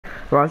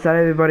Right, so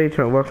everybody,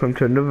 welcome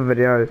to another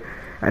video,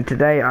 and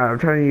today I'm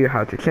telling you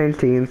how to change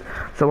teams.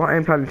 So what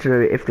I'm planning to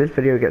do, if this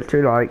video gets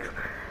 2 likes,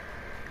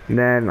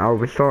 then I'll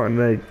be starting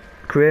the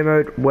career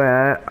mode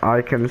where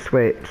I can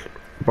switch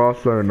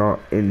Barcelona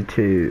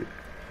into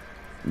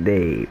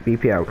the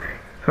BPL. If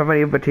I have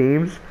any other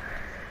teams,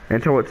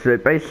 and tell what to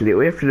do, basically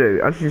all you have to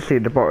do, as you see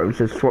at the bottom, it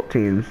says swap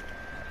teams.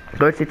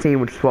 Go to your team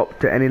and swap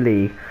to any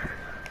league,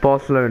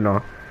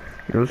 Barcelona.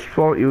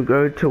 You'll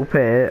go to up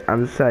here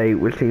and say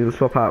which team you'll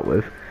swap out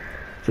with.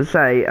 So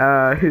say,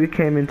 who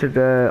came into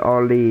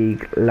our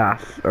league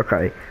last?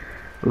 Okay,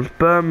 it was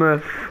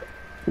Bournemouth,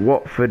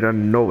 Watford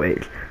and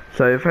Norwich.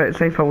 So if I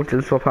wanted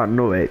to swap out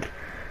Norwich,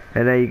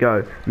 and there you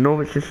go,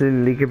 Norwich is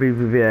in Liga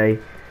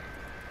BBVA,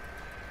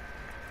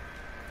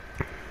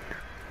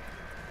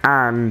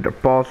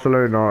 and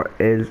Barcelona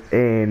is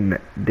in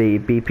the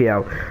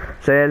BPL.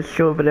 So yeah, it's a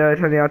short video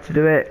telling you how to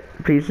do it.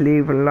 Please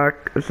leave a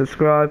like and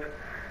subscribe.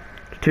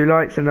 2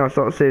 likes and I'll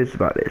start serious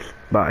about this.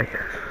 Bye.